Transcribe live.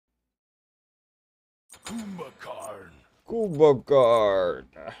Kumbhakarna.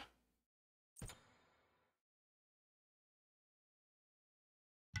 Kumbhakarna.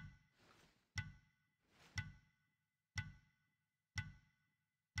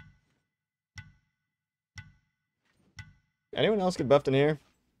 Anyone else get buffed in here?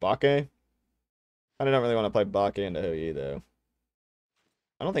 Bake? I don't really want to play Bake into Hou though.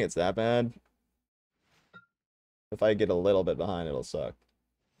 I don't think it's that bad. If I get a little bit behind, it'll suck.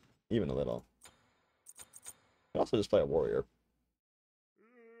 Even a little. I could also just play a warrior.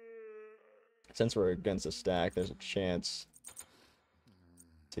 Since we're against a stack, there's a chance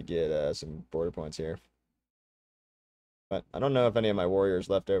to get some border points here. But I don't know if any of my warriors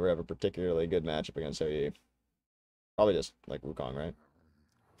left over have a particularly good matchup against Hou. Probably just like Wukong, right?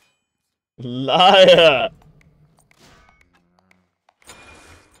 Liar!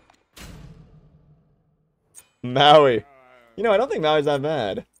 Maui. You know, I don't think Maui's that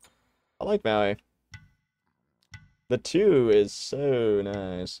bad. I like Maui. The 2 is so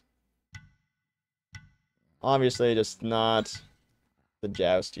nice. Obviously, just not the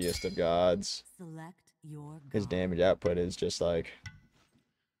joustiest of gods. His damage output is just like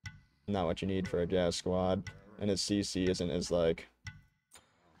not what you need for a joust squad, and his CC isn't as like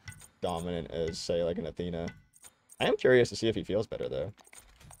dominant as say like an Athena. I am curious to see if he feels better though.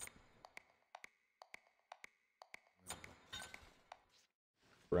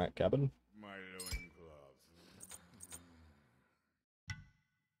 Rat cabin.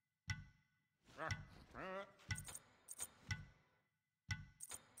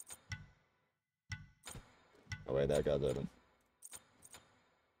 Oh wait, that guy's open.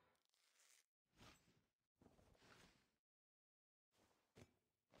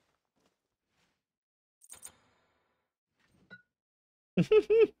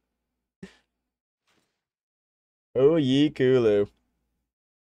 Oh ye Kulu.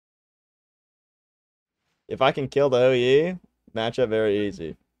 If I can kill the OE, matchup very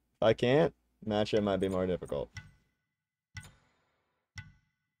easy. If I can't, matchup might be more difficult.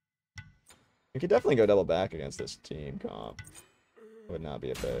 We could definitely go double back against this team comp. Would not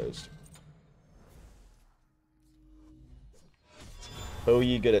be opposed.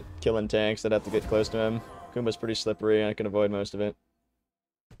 OE good at killing tanks that have to get close to him. Kumba's pretty slippery and I can avoid most of it.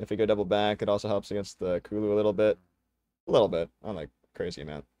 If we go double back, it also helps against the Kulu a little bit. A little bit. Not like crazy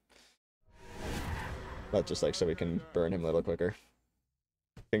amount. But just like so we can burn him a little quicker.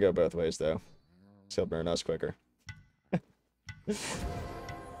 Can go both ways though. So he'll burn us quicker.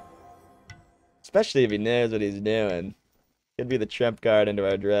 Especially if he knows what he's doing. Could be the trump card into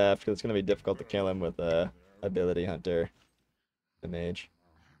our draft, because it's going to be difficult to kill him with Ability Hunter, the mage.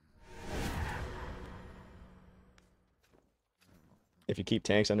 If you keep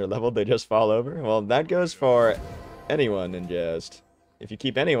tanks under leveled, they just fall over. Well, that goes for anyone in Joust. If you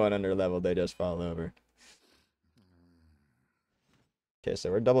keep anyone under leveled, they just fall over. Okay, so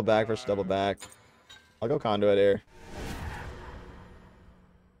we're double back versus double back. I'll go conduit here.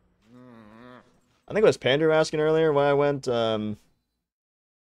 I think it was Pandro asking earlier why I went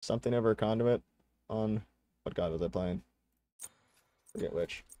something over conduit on what god was I playing? Forget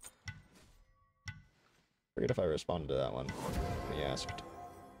which. Forget if I responded to that one when he asked.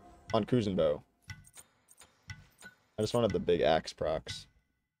 On Kuzenbo. I just wanted the big axe procs.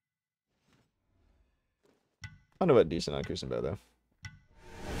 Conduit decent on Kuzenbo though.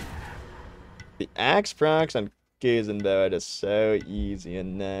 The axe procs on Kuzenbo are just so easy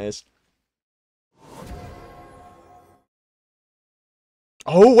and nice.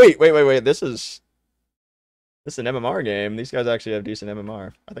 Oh, wait. This is an MMR game. These guys actually have decent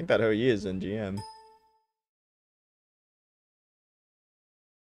MMR. I think that Hou is in GM.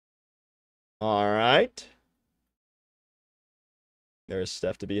 Alright. There's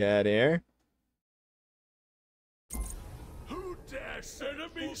stuff to be had here. Who dares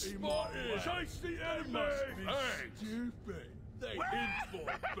enemy spotted? Chase the enemy! Stupid. They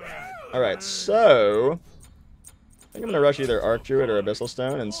Alright, so I think I'm gonna rush either Arc Druid or Abyssal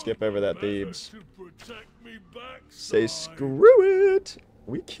Stone and skip over that Thebes. Say screw it!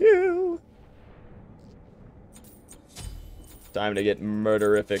 We kill! Time to get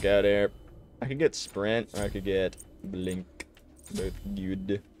murderific out here. I could get Sprint or I could get Blink. Both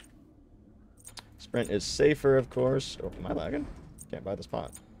good. Sprint is safer, of course. Oh, am I lagging? Can't buy the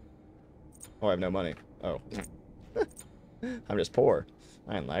spot. Oh, I have no money. Oh. I'm just poor.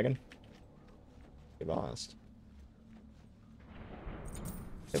 I ain't lagging. We lost.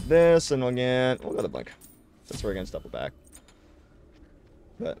 Get this, and we'll go to Blink. Since we're against double back.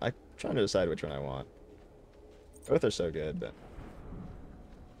 But I'm trying to decide which one I want. Both are so good, but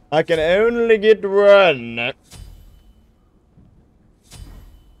I can only get one.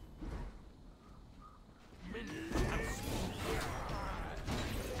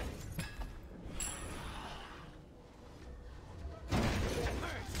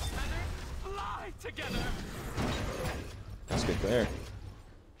 clear.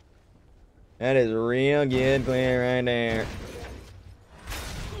 That is real good clear right there.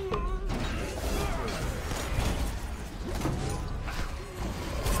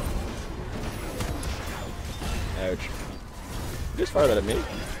 Ouch. You just fired that at me?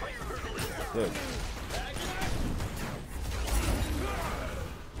 Good.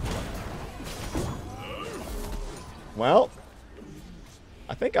 Well,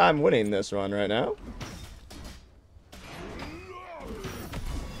 I think I'm winning this one right now.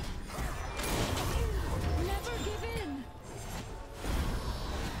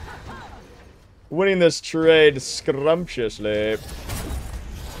 Winning this trade scrumptiously.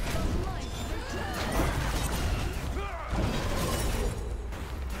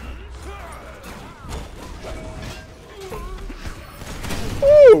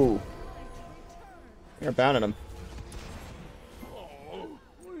 Woo! You're pounding him. Oh,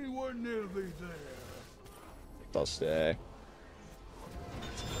 we were nearly there. I'll stay.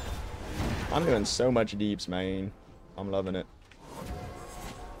 I'm doing so much deeps, man. I'm loving it.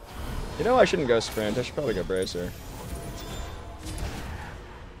 You know, I shouldn't go sprint. I should probably go bracer.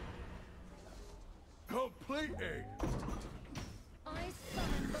 Complete A.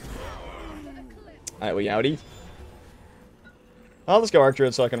 Alright, we outie. I'll just go arc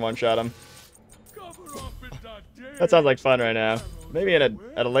druid so I can one-shot him. That sounds like fun right now. Maybe at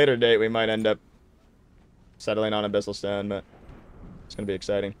a later date we might end up settling on Abyssal Stone, but it's going to be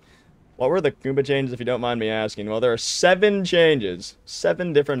exciting. What were the Goomba changes, if you don't mind me asking? Well, there are 7 changes.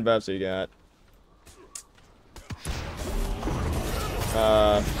 7 different buffs you got.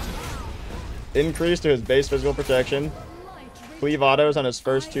 Increase to his base physical protection. Cleave autos on his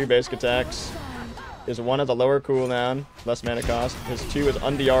first 2 basic attacks. His 1 has a lower cooldown, less mana cost. His 2 is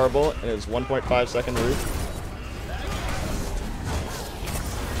undearable, and his 1.5 second root.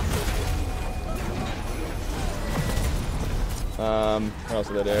 What else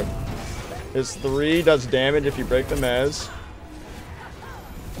did I do? His 3 does damage if you break the mez.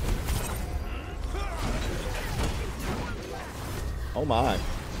 Oh my.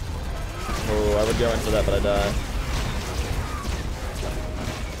 Oh, I would go in for that, but I die.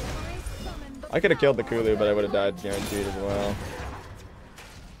 I could have killed the Kulu, but I would have died guaranteed as well.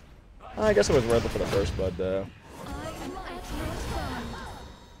 I guess it was worth it for the first blood, though.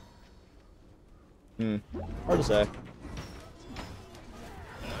 Hard to say.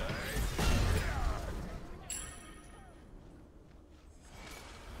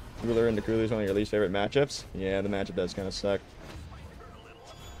 Ruler and Kulu is one of your least favorite matchups? Yeah, the matchup does kind of suck.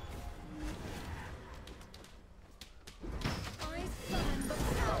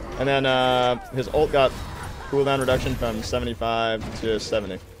 And then his ult got cooldown reduction from 75 to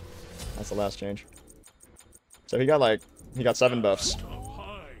 70. That's the last change. So he got 7 buffs.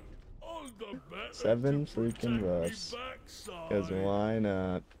 7 freaking buffs. Because why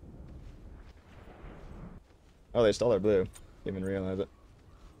not? Oh, they stole our blue. Didn't even realize it.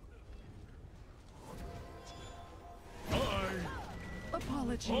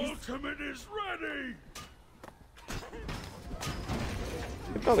 Apologies. Ultimate is ready.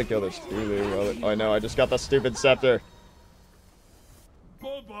 Could probably kill this Kulu. Oh no, I just got the stupid scepter.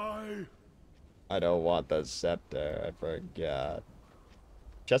 Bye-bye. I don't want the scepter. I forgot.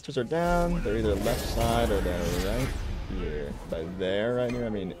 Chesters are down. They're either left side or they're right here. By there right here, I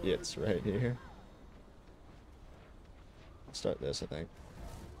mean it's right here. I'll start this, I think.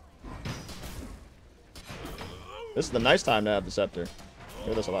 This is the nice time to have the scepter.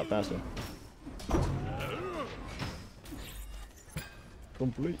 Get this a lot faster.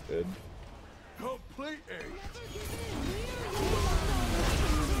 Completed. Completed.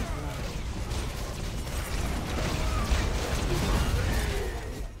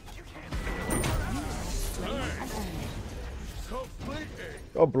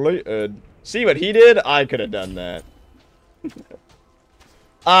 Completed. See what he did? I could have done that.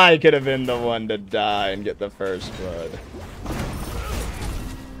 I could have been the one to die and get the first blood.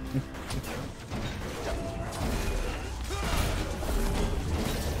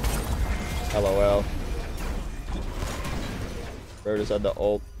 LOL. Bro just had the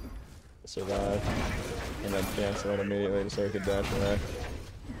ult to survive. And then cancel it immediately so he could dash away.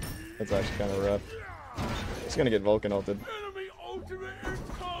 That's actually kind of rough. He's gonna get Vulcan ulted. Enemy ultimate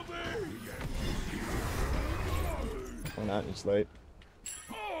incoming. Why not? It's late.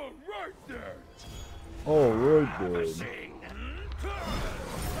 Oh, right there. Oh, right there.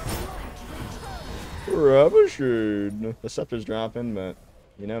 Ravishing. The scepter's dropping, but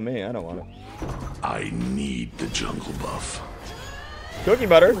you know me, I don't want it. I need the jungle buff. Cookie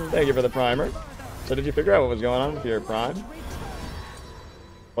butter, thank you for the primer. So did you figure out what was going on with your prime?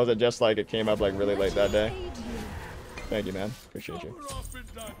 Was it just like it came up like really late that day? Thank you, man. Appreciate you. Going off in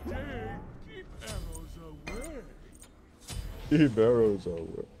that day, keep arrows away. Keep arrows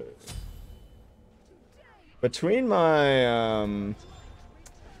away. Between my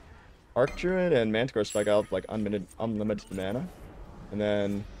Arc Druid and Manticore Spike, I'll have like unlimited mana. And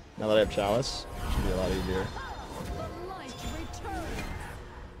then now that I have Chalice, it should be a lot easier.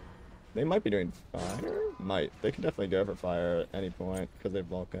 They might be doing fire. Might. They can definitely go for fire at any point because they have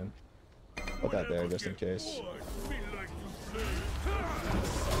Vulcan. Put that there just in case.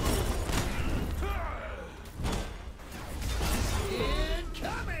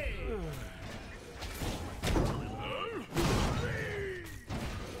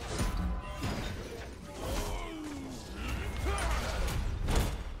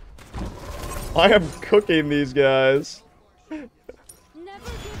 I am cooking these guys.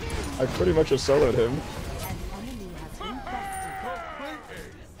 I pretty much just soloed him.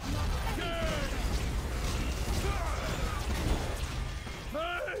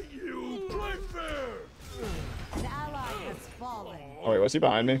 Oh wait, was he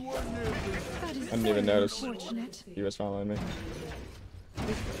behind me? I didn't even notice. He was following me.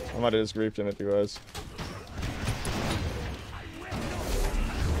 I might have just griefed him if he was.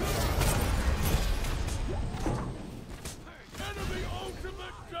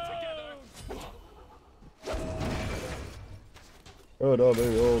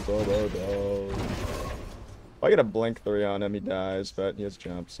 If I get a blink 3 on him, he dies, but he has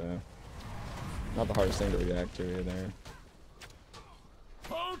jump, so not the hardest thing to react to either.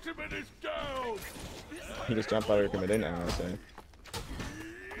 Ultimate is down. He just jumped out of committing, I want to say.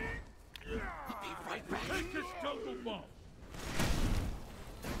 Take this jungle bomb.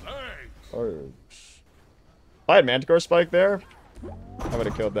 Thanks. If I had Manticore Spike there, I would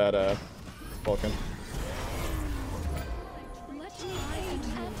have killed that Vulcan.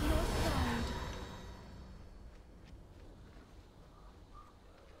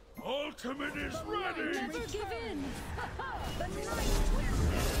 Ultimate is ready. Never give in.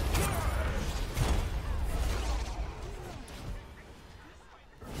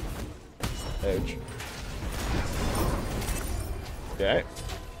 Edge. Okay.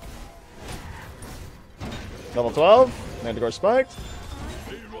 Level 12. Manticore spiked.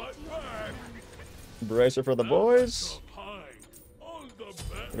 Be right back. Bracer for the boys. Hide on the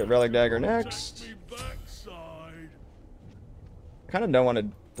We got Relic Dagger next. me backside. I kind of don't want to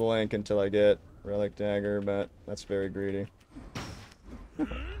blink until I get Relic Dagger, but that's very greedy. An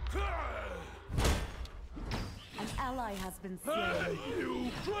ally has been slain. Hey,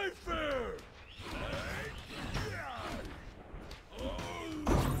 you play fair.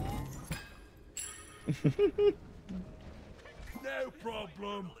 No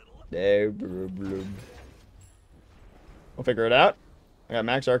problem. No problem. We'll figure it out. I got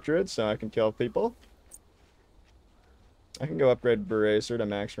max Arc Druid, so I can kill people. I can go upgrade Bracer to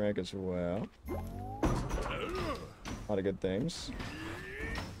max rank as well. A lot of good things.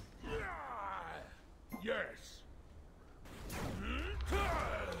 Yes.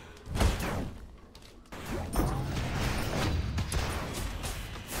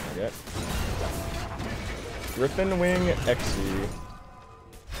 Okay. Griffin Wing XE.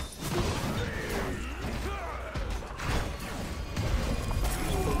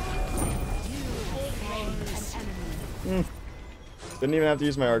 Didn't even have to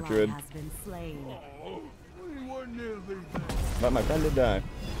use my Arc Druid. But my friend did die.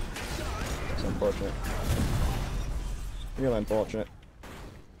 It's unfortunate. Real unfortunate.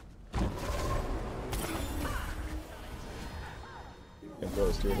 Can throw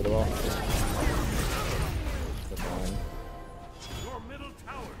this two over the wall. That's fine. Your middle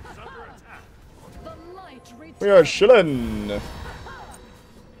tower is under attack. We are chillin'.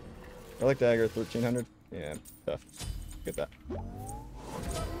 Relic Dagger 1300. Yeah, tough. Get that.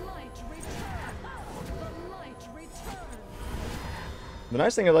 The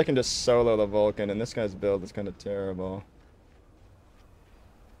nice thing is I can just solo the Vulcan, and this guy's build is kind of terrible.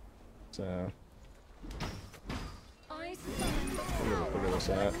 So figure this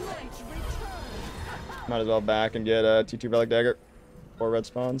out. Might as well back and get a T2 Relic Dagger. 4 red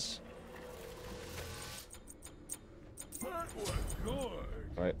spawns. That was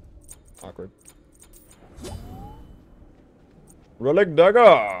good. Alright. Awkward. Relic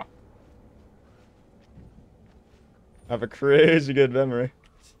Dagger! I have a crazy good memory.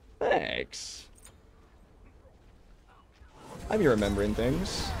 Thanks. I be remembering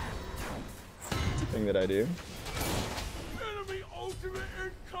things. It's a thing that I do. Enemy ultimate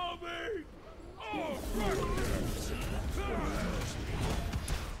incoming! Oh, right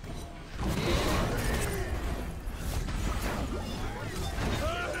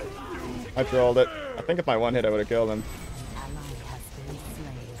I trolled it. I think if my one hit, I would have killed him. Ally has been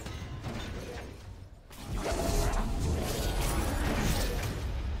slain.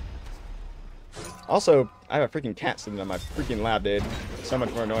 Also, I have a freaking cat sitting on my freaking lap, dude. It's so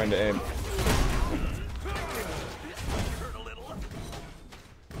much more annoying to aim.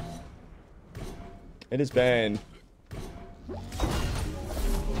 It is pain.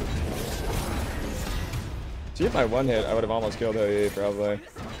 See, if my one hit, I would have almost killed OE, probably.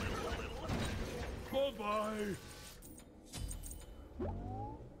 Bye-bye.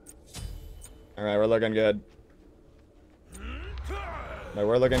 Alright, we're looking good. No,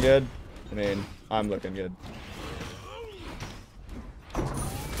 we're looking good. I mean, I'm looking good.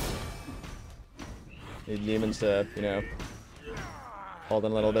 Need demons to, you know, hold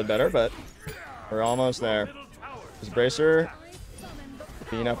in a little bit better, but we're almost there. This bracer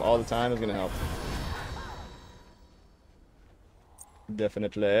being up all the time is gonna help.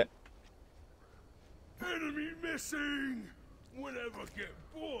 Definitely. Enemy missing. Whenever get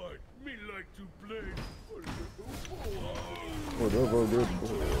bored, me like to play.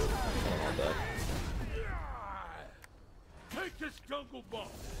 Take this jungle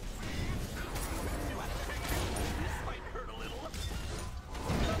ball. This might hurt a little.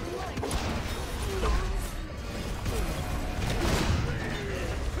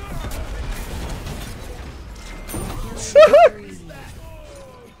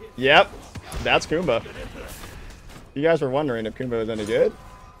 Yep, that's Kumba. You guys were wondering if Kumba was any good?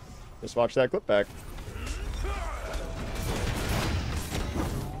 Just watch that clip back.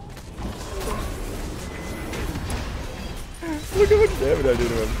 Look how much damage I do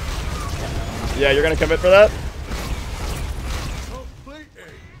to him. Yeah, you're gonna commit for that? An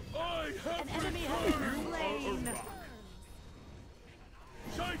enemy has been slain.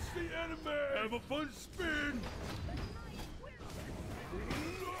 Chase the enemy. Have a fun spin.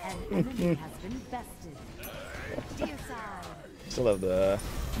 An enemy has been bested. To your side. Still have the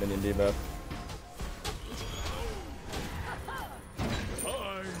minion debuff.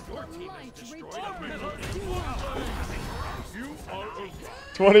 Your team has destroyed a middle. You are a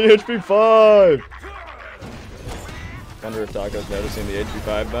 20 HP 5! Wonder if Taco's noticing the HP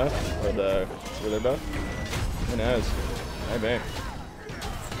 5 buff or the wither buff. Who knows? Maybe.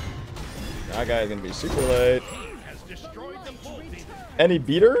 That guy is gonna be super late. Any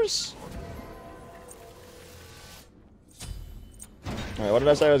beaters? Alright, what did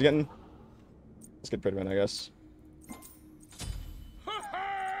I say I was getting? Let's get pretty man, I guess.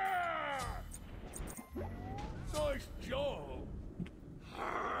 nice job.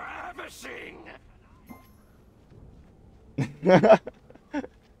 Ravishing.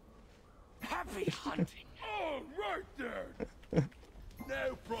 Happy hunting. Oh, right there.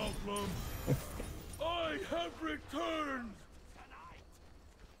 No problem. I have returned.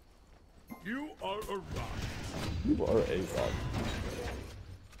 You are a rock. You are a rock.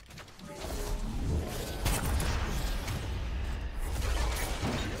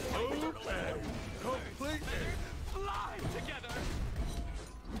 Okay. Completely. Live together.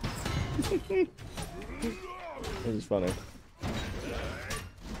 This is funny.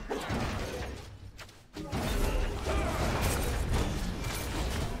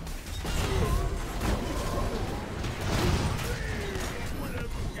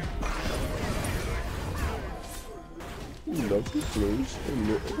 Love you close.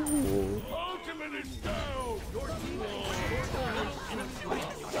 Ultimate is down. Your team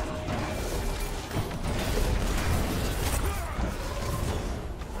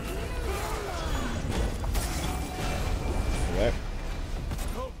Okay.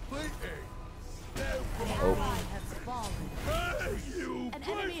 completely. Oh. Ally has fallen. Hey, you An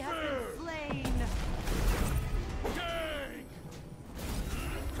enemy has been slain. gang.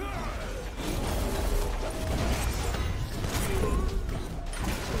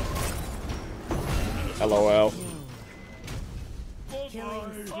 LOL.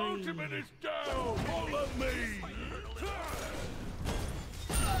 Killing spree. Ultimate is down. Follow me.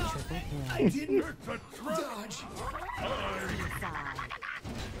 Triple kill. I didn't. It's a trap. Side.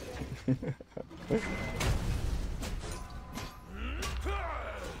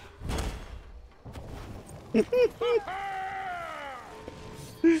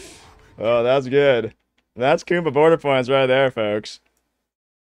 Oh, that's good. That's Kumbha border points right there, folks.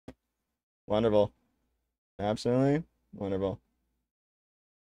 Wonderful. Absolutely wonderful.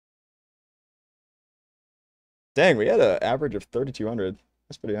 Dang, we had an average of 3,200.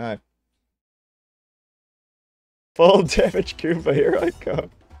 That's pretty high. Full damage Kumbha, here I come.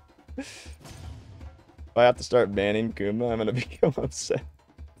 If I have to start banning Kumbha, I'm gonna become upset.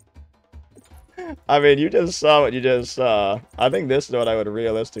 I mean, you just saw what you just saw. I think this is what I would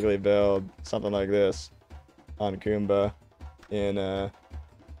realistically build. Something like this on Kumba in a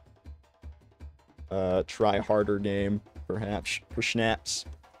try harder game, perhaps, for snaps.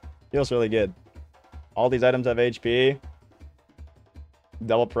 Feels really good. All these items have HP.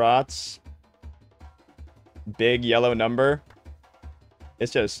 Double prots. Big yellow number.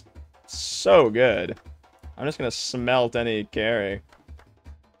 It's just so good. I'm just gonna smelt any carry.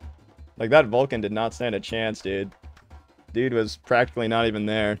 Like, that Vulcan did not stand a chance, dude. Dude was practically not even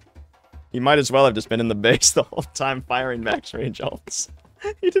there. He might as well have just been in the base the whole time firing max range ults.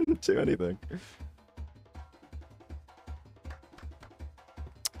 He didn't do anything.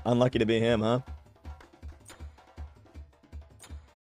 Unlucky to be him, huh?